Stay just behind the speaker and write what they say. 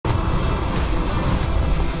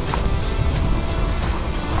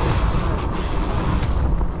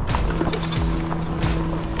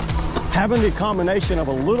Having the combination of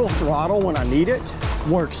a little throttle when I need it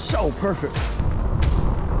works so perfect.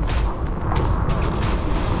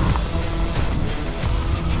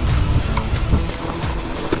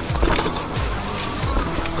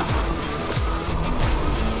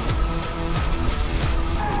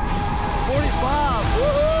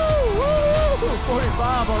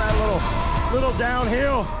 On that little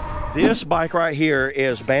downhill. This bike right here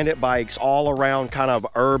is Bandit bikes all around kind of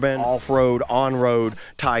urban, off-road, on-road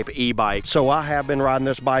type e-bike. So I have been riding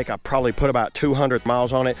this bike. I probably put about 200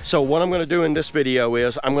 miles on it. So what I'm going to do in this video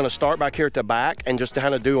is I'm going to start back here at the back and just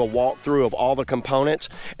kind of do a walkthrough of all the components.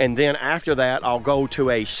 And then after that, I'll go to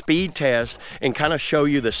a speed test and kind of show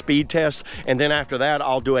you the speed test. And then after that,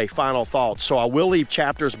 I'll do a final thought. So I will leave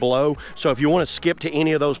chapters below. So if you want to skip to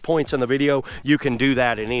any of those points in the video, you can do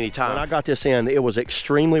that at any time. When I got this in, it was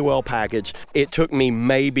extremely well packaged. It took me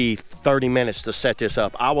maybe 30 minutes to set this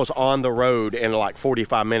up. I was on the road in like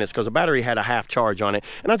 45 minutes because the battery had a half charge on it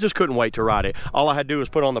and I just couldn't wait to ride it. All I had to do was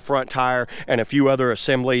put on the front tire and a few other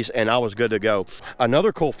assemblies and I was good to go.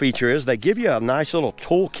 Another cool feature is they give you a nice little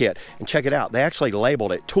toolkit, and check it out. They actually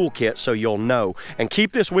labeled it toolkit so you'll know, and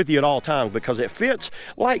keep this with you at all times because it fits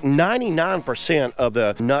like 99% of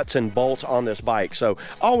the nuts and bolts on this bike. So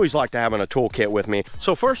I always like to have a toolkit with me.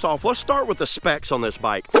 So first off, let's start with the specs on this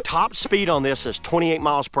bike. Top speed on this is 28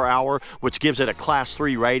 miles per hour, which gives it a class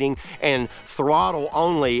 3 rating, and throttle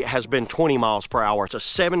only has been 20 miles per hour. It's a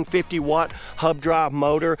 750 watt hub drive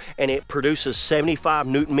motor and it produces 75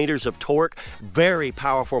 Newton meters of torque. Very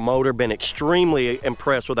powerful motor. Been extremely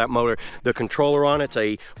impressed with that motor. The controller on it's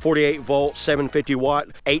a 48 volt 750 watt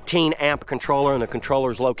 18 amp controller, and the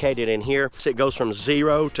controller is located in here. So it goes from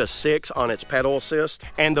 0 to 6 on its pedal assist,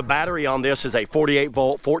 and the battery on this is a 48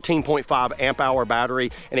 volt 14.5 amp hour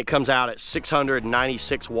battery, and it comes out at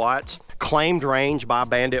 696 watts. Claimed range by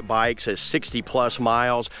Bandit bikes is 60 plus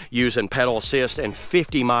miles using pedal assist and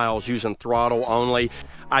 50 miles using throttle only.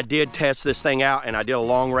 I did test this thing out and I did a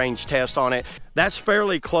long range test on it. That's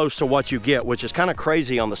fairly close to what you get, which is kind of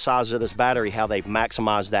crazy on the size of this battery, how they've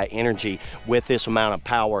maximized that energy with this amount of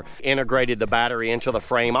power. Integrated the battery into the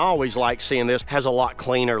frame. I always like seeing this. Has a lot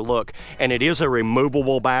cleaner look, and it is a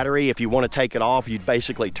removable battery. If you want to take it off, you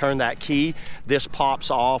basically turn that key, this pops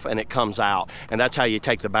off and it comes out, and that's how you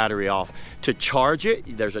take the battery off. To charge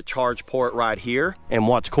it, there's a charge port right here, and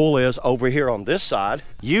what's cool is over here on this side,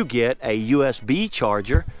 you get a USB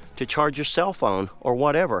charger to charge your cell phone or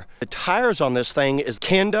whatever. The tires on this thing is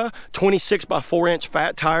Kenda 26 by 4 inch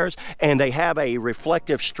fat tires, and they have a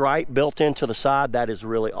reflective stripe built into the side. That is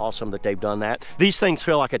really awesome that they've done that. These things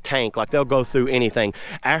feel like a tank, like they'll go through anything.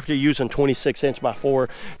 After using 26 inch by 4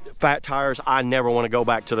 fat tires, I never want to go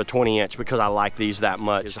back to the 20 inch because I like these that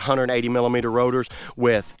much. It's 180 millimeter rotors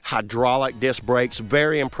with hydraulic disc brakes.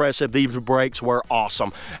 Very impressive. These brakes were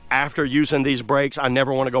awesome. After using these brakes, I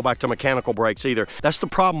never want to go back to mechanical brakes either. That's the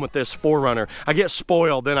problem with this Forerunner. I get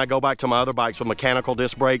spoiled, then I go back to my other bikes with mechanical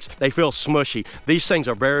disc brakes. They feel smushy. These things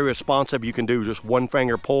are very responsive. You can do just one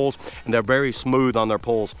finger pulls and they're very smooth on their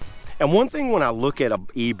pulls. And one thing when I look at an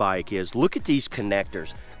e-bike is look at these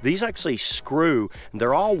connectors. These actually screw, and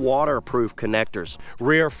they're all waterproof connectors.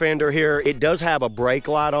 Rear fender here, it does have a brake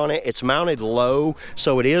light on it. It's mounted low,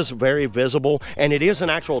 so it is very visible, and it is an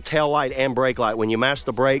actual tail light and brake light. When you mash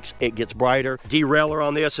the brakes, it gets brighter. Derailleur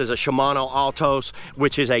on this is a Shimano Altos,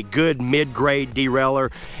 which is a good mid-grade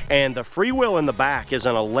derailleur, and the freewheel in the back is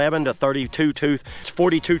an 11 to 32 tooth. It's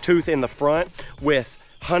 42 tooth in the front with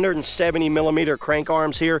 170 millimeter crank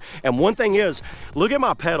arms here. And one thing is, look at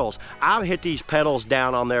my pedals. I've hit these pedals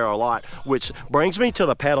down on there a lot, which brings me to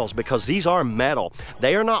the pedals because these are metal.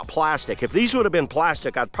 They are not plastic. If these would have been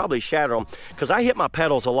plastic, I'd probably shatter them because I hit my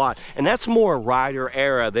pedals a lot, and that's more rider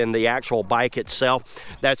era than the actual bike itself.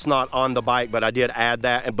 That's not on the bike, but I did add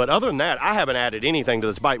that. But other than that, I haven't added anything to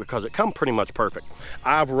this bike because it comes pretty much perfect.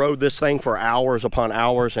 I've rode this thing for hours upon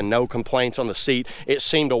hours and no complaints on the seat. It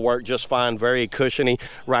seemed to work just fine, very cushiony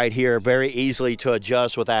right here, very easily to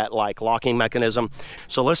adjust with that like locking mechanism.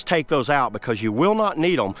 So let's take those out because you will not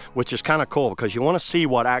need them, which is kind of cool because you want to see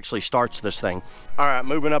what actually starts this thing. All right,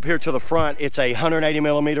 moving up here to the front, it's a 180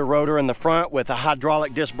 millimeter rotor in the front with the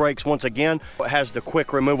hydraulic disc brakes once again. It has the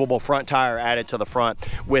quick removable front tire added to the front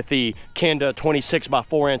with the Kenda 26 by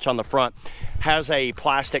 4 inch on the front. Has a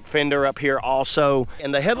plastic fender up here also.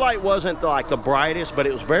 And the headlight wasn't like the brightest, but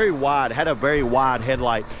it was very wide. It had a very wide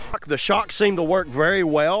headlight. The shock seemed to work very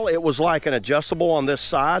well. It was like an adjustable on this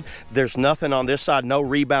side. There's nothing on this side, no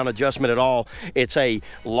rebound adjustment at all. It's a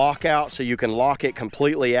lockout, so you can lock it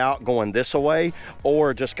completely out going this way,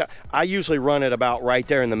 or just, I usually run it about right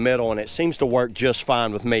there in the middle, and it seems to work just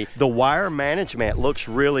fine with me. The wire management looks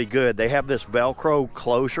really good. They have this Velcro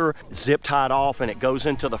closure, zip tied off, and it goes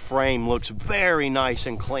into the frame. Looks very nice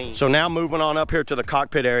and clean. So now moving on up here to the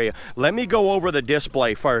cockpit area. Let me go over the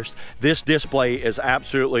display first. This display is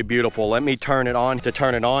absolutely beautiful. Let me turn it on. To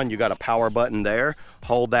turn it on, you got a power button there.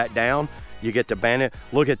 Hold that down. You get the Bandit.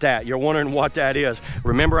 Look at that. You're wondering what that is.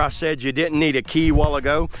 Remember I said you didn't need a key a while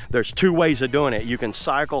ago? There's two ways of doing it. You can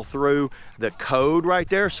cycle through the code right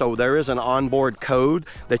there. So there is an onboard code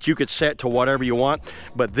that you could set to whatever you want.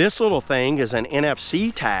 But this little thing is an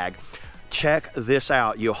NFC tag. Check this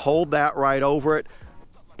out. You hold that right over it.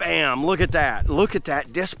 Bam, look at that. Look at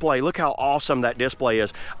that display. Look how awesome that display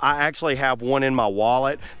is. I actually have one in my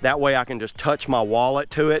wallet. That way I can just touch my wallet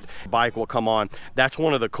to it. Bike will come on. That's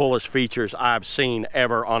one of the coolest features I've seen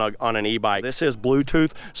ever on an e-bike. This is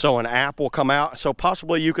Bluetooth, so an app will come out. So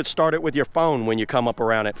possibly you could start it with your phone when you come up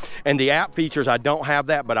around it. And the app features, I don't have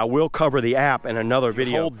that, but I will cover the app in another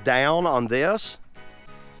video. Hold down on this.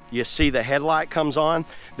 You see the headlight comes on.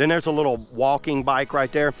 Then there's a little walking bike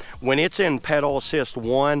right there. When it's in pedal assist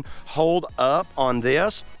 1, hold up on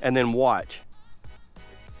this and then watch.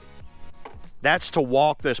 That's to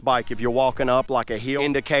walk this bike. If you're walking up like a hill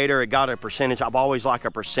indicator, it got a percentage. I've always liked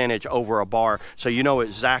a percentage over a bar, so you know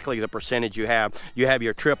exactly the percentage you have. You have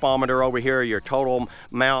your tripometer over here, your total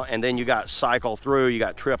mount, and then you got cycle through, you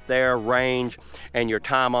got trip there, range, and your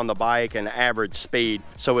time on the bike and average speed.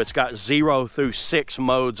 So it's got 0 through 6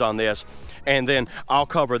 modes on this. And then I'll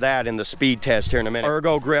cover that in the speed test here in a minute.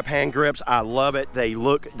 Ergo grip, hand grips, I love it. They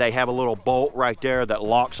have a little bolt right there that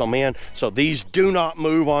locks them in. So these do not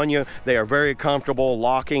move on you. They are very comfortable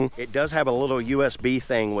locking. It does have a little USB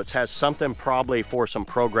thing which has something probably for some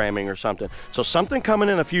programming or something. So something coming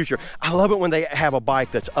in the future. I love it when they have a bike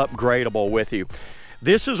that's upgradable with you.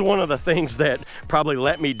 This is one of the things that probably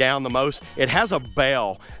let me down the most. It has a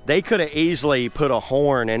bell. They could have easily put a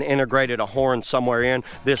horn and integrated a horn somewhere in.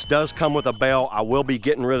 This does come with a bell. I will be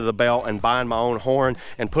getting rid of the bell and buying my own horn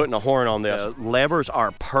and putting a horn on this. The levers are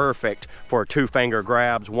perfect for 2-finger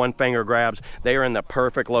grabs, 1-finger grabs. They are in the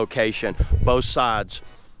perfect location, both sides.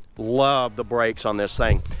 Love the brakes on this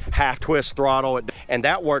thing. Half twist throttle, and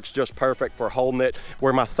that works just perfect for holding it.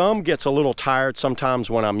 Where my thumb gets a little tired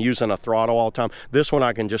sometimes when I'm using a throttle all the time, this one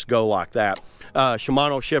I can just go like that.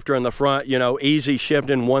 Shimano shifter in the front, you know, easy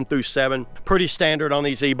shifting 1 through 7. Pretty standard on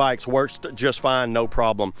these e-bikes, works just fine, no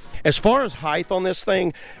problem. As far as height on this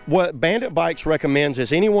thing, what Bandit Bikes recommends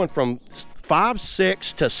is anyone from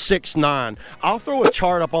 5'6" to 6'9". I'll throw a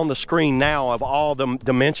chart up on the screen now of all the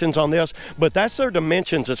dimensions on this, but that's their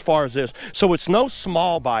dimensions as far as this. So it's no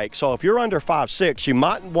small bike. So if you're under 5'6", you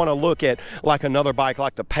might want to look at like another bike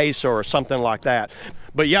like the Pacer or something like that.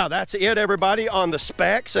 But yeah, that's it, everybody, on the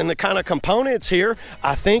specs and the kind of components here.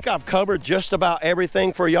 I think I've covered just about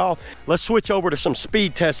everything for y'all. Let's switch over to some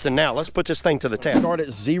speed testing now. Let's put this thing to the test. Start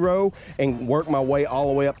at 0 and work my way all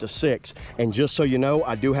the way up to 6. And just so you know,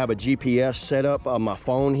 I do have a GPS set up on my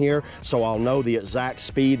phone here, so I'll know the exact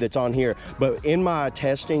speed that's on here. But in my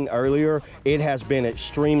testing earlier, it has been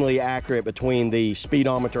extremely accurate between the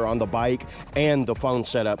speedometer on the bike and the phone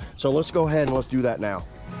setup. So let's go ahead and let's do that now.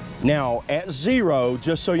 Now at 0,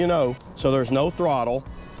 just so you know, so there's no throttle,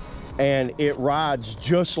 and it rides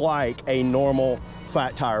just like a normal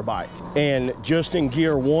fat tire bike. And just in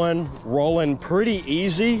gear 1, rolling pretty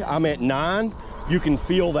easy. I'm at 9. You can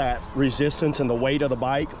feel that resistance and the weight of the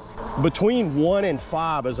bike. Between 1 and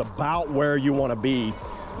 5 is about where you want to be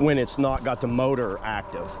when it's not got the motor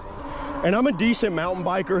active. And I'm a decent mountain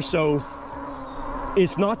biker, so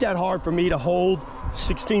it's not that hard for me to hold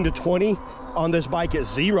 16 to 20 on this bike at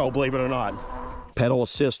 0, believe it or not. Pedal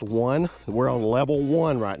assist 1, we're on level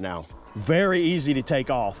 1 right now. Very easy to take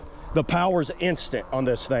off. The power's instant on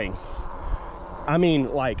this thing. I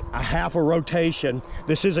mean, like a half a rotation.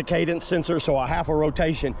 This is a cadence sensor, so a half a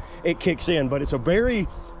rotation, it kicks in, but it's a very,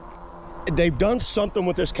 they've done something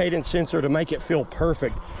with this cadence sensor to make it feel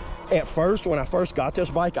perfect. At first, when I first got this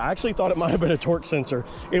bike, I actually thought it might have been a torque sensor.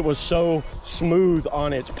 It was so smooth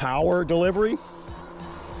on its power delivery.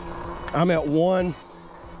 I'm at 1.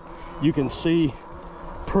 You can see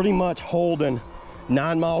pretty much holding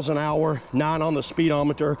 9 miles an hour, 9 on the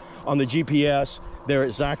speedometer. On the GPS, they're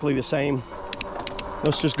exactly the same.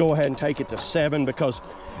 Let's just go ahead and take it to 7 because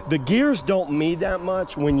the gears don't mean that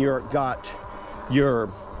much when you're got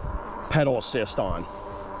your pedal assist on.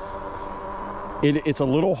 It's a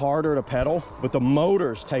little harder to pedal, but the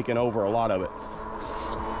motor's taking over a lot of it.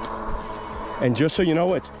 And just so you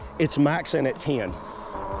know, it's maxing at 10.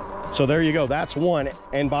 So there you go, that's 1.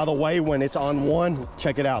 And by the way, when it's on 1,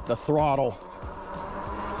 check it out, the throttle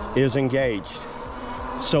is engaged.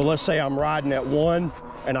 So let's say I'm riding at 1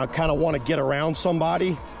 and I kind of want to get around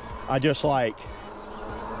somebody. I just like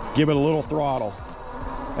give it a little throttle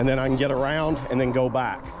and then I can get around and then go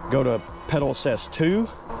back. Go to pedal assist 2.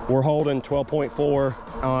 We're holding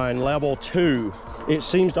 12.4 on level 2. It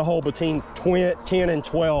seems to hold between 10 and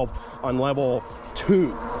 12 on level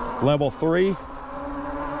 2. Level 3.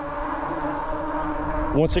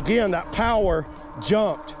 Once again, that power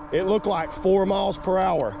jumped. It looked like 4 miles per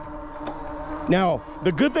hour. Now,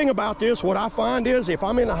 the good thing about this, what I find is if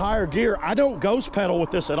I'm in a higher gear, I don't ghost pedal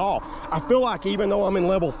with this at all. I feel like even though I'm in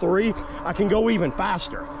level 3, I can go even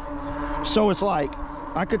faster. So it's like,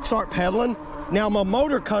 I could start pedaling. Now my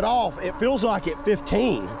motor cut off, it feels like at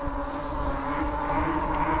 15.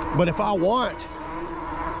 But if I want,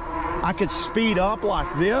 I could speed up like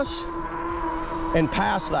this and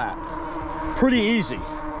pass that. Pretty easy,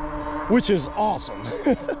 which is awesome.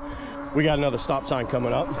 We got another stop sign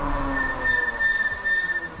coming up.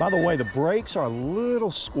 By the way, the brakes are a little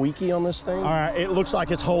squeaky on this thing. All right, it looks like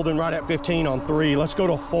it's holding right at 15 on 3. Let's go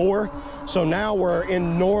to 4. So now we're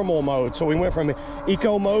in normal mode. So we went from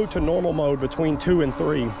eco mode to normal mode between 2 and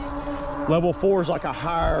 3. Level 4 is like a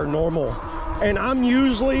higher normal. And I'm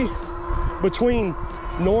usually between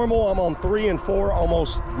normal, I'm on 3 and 4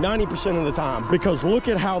 almost 90% of the time, because look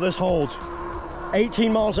at how this holds.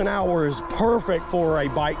 18 miles an hour is perfect for a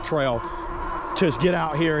bike trail. Just get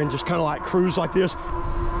out here and just kind of like cruise like this.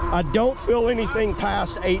 I don't feel anything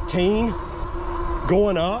past 18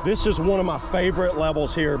 going up. This is one of my favorite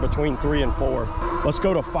levels here between 3 and 4. Let's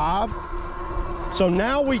go to 5. So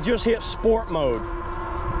now we just hit sport mode.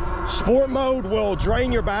 Sport mode will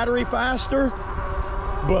drain your battery faster,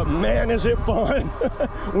 but man, is it fun.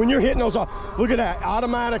 When you're hitting those off. Look at that,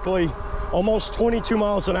 automatically almost 22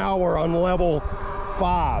 miles an hour on level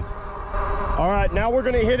 5. All right, now we're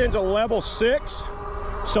gonna hit into level 6.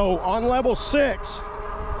 So on level 6,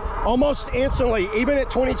 almost instantly, even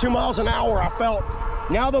at 22 miles an hour, I felt,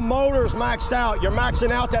 now the motor's maxed out. You're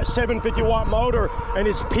maxing out that 750 watt motor and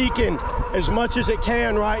it's peaking as much as it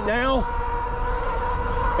can right now.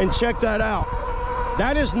 And check that out.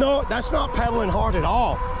 That's not pedaling hard at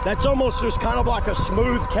all. That's almost just kind of like a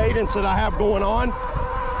smooth cadence that I have going on.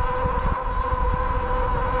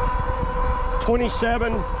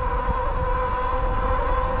 27,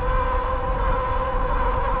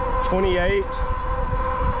 28,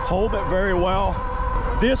 hold it very well.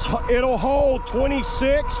 It'll hold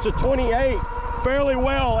 26 to 28 fairly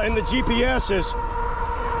well, and the GPS is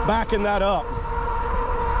backing that up.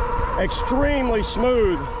 Extremely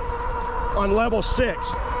smooth on level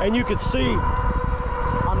 6, and you can see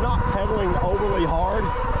I'm not pedaling overly hard.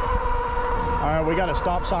 All right, we got a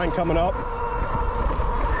stop sign coming up,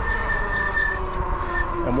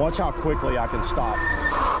 and watch how quickly I can stop.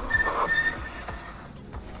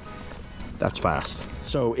 That's fast.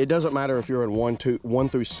 So it doesn't matter if you're in 1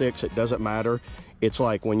 through 6, it doesn't matter. It's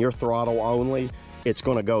like when you're throttle only, it's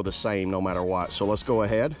gonna go the same no matter what. So let's go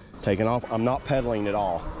ahead, taking off. I'm not pedaling at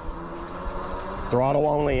all. Throttle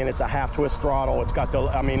only, and it's a half twist throttle. It's got the,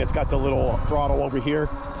 it's got the little throttle over here.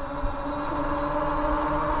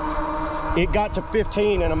 It got to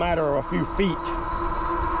 15 in a matter of a few feet.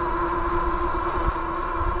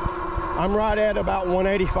 I'm right at about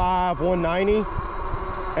 185, 190.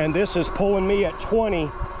 And this is pulling me at 20,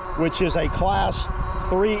 which is a class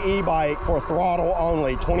 3 e-bike for throttle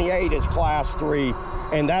only. 28 is class 3,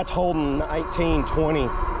 and that's holding 19, 20,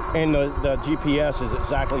 and the GPS is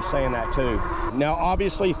exactly saying that too. Now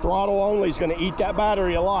obviously throttle only is going to eat that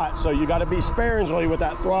battery a lot, so you got to be sparingly with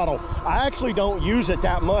that throttle. I actually don't use it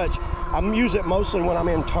that much. I use it mostly when I'm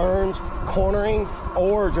in turns, cornering,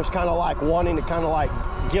 or just kind of like wanting to kind of like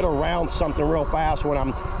get around something real fast when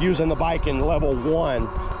I'm using the bike in level 1.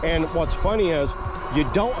 And what's funny is you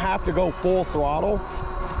don't have to go full throttle.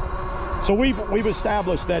 So we've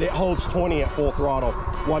established that it holds 20 at full throttle.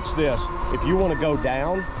 Watch this. If you want to go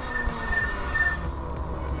down,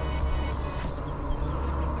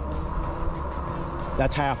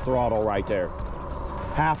 that's half throttle right there.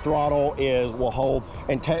 Half throttle will hold,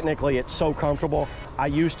 and technically it's so comfortable. I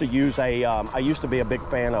used to use I used to be a big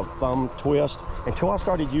fan of thumb twist until I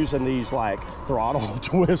started using these like throttle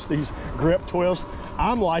twists, these grip twists.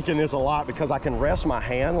 I'm liking this a lot because I can rest my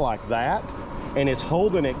hand like that, and it's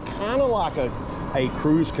holding it kind of like a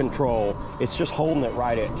cruise control. It's just holding it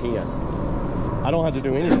right at 10. I don't have to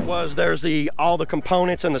do anything. There's all the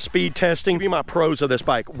components and the speed testing. Give you my pros of this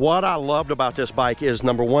bike. What I loved about this bike is,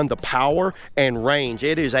 number one, the power and range.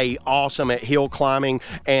 It is awesome at hill climbing,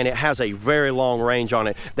 and it has a very long range on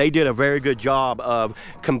it. They did a very good job of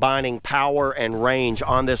combining power and range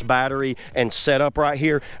on this battery and setup right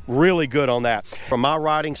here. Really good on that. For my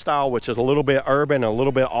riding style, which is a little bit urban, a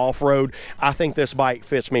little bit off-road, I think this bike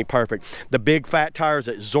fits me perfect. The big fat tires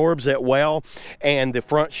absorbs it well, and the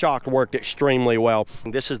front shock worked extremely well.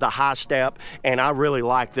 This is the high step, and I really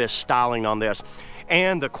like this styling on this.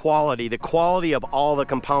 And the quality of all the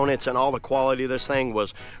components and all the quality of this thing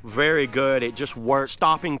was very good. It just worked.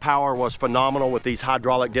 Stopping power was phenomenal with these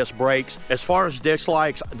hydraulic disc brakes. As far as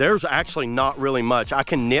dislikes, there's actually not really much. I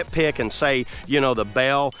can nitpick and say, you know, the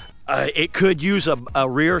bell, it could use a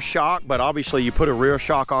rear shock, but obviously you put a rear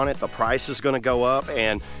shock on it, the price is going to go up.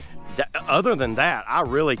 And other than that, I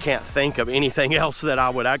really can't think of anything else that I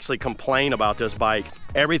would actually complain about this bike.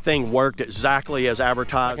 Everything worked exactly as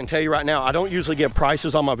advertised. I can tell you right now, I don't usually give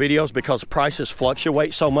prices on my videos because prices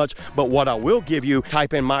fluctuate so much, but what I will give you,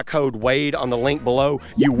 type in my code WADE on the link below,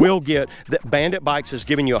 you will get that Bandit Bikes is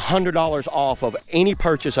giving you $100 off of any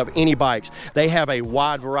purchase of any bikes. They have a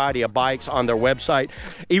wide variety of bikes on their website.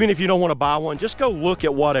 Even if you don't want to buy one, just go look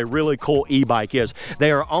at what a really cool e-bike is.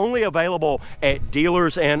 They are only available at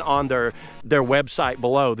dealers and on their website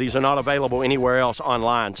below. These are not available anywhere else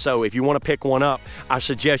online. So if you want to pick one up, I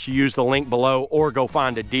suggest you use the link below or go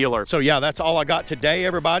find a dealer. So yeah, that's all I got today,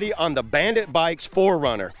 everybody, on the Bandit Bikes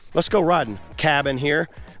Forerunner. Let's go riding. Cabin here.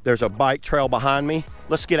 There's a bike trail behind me.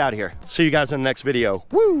 Let's get out of here. See you guys in the next video.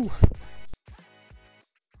 Woo!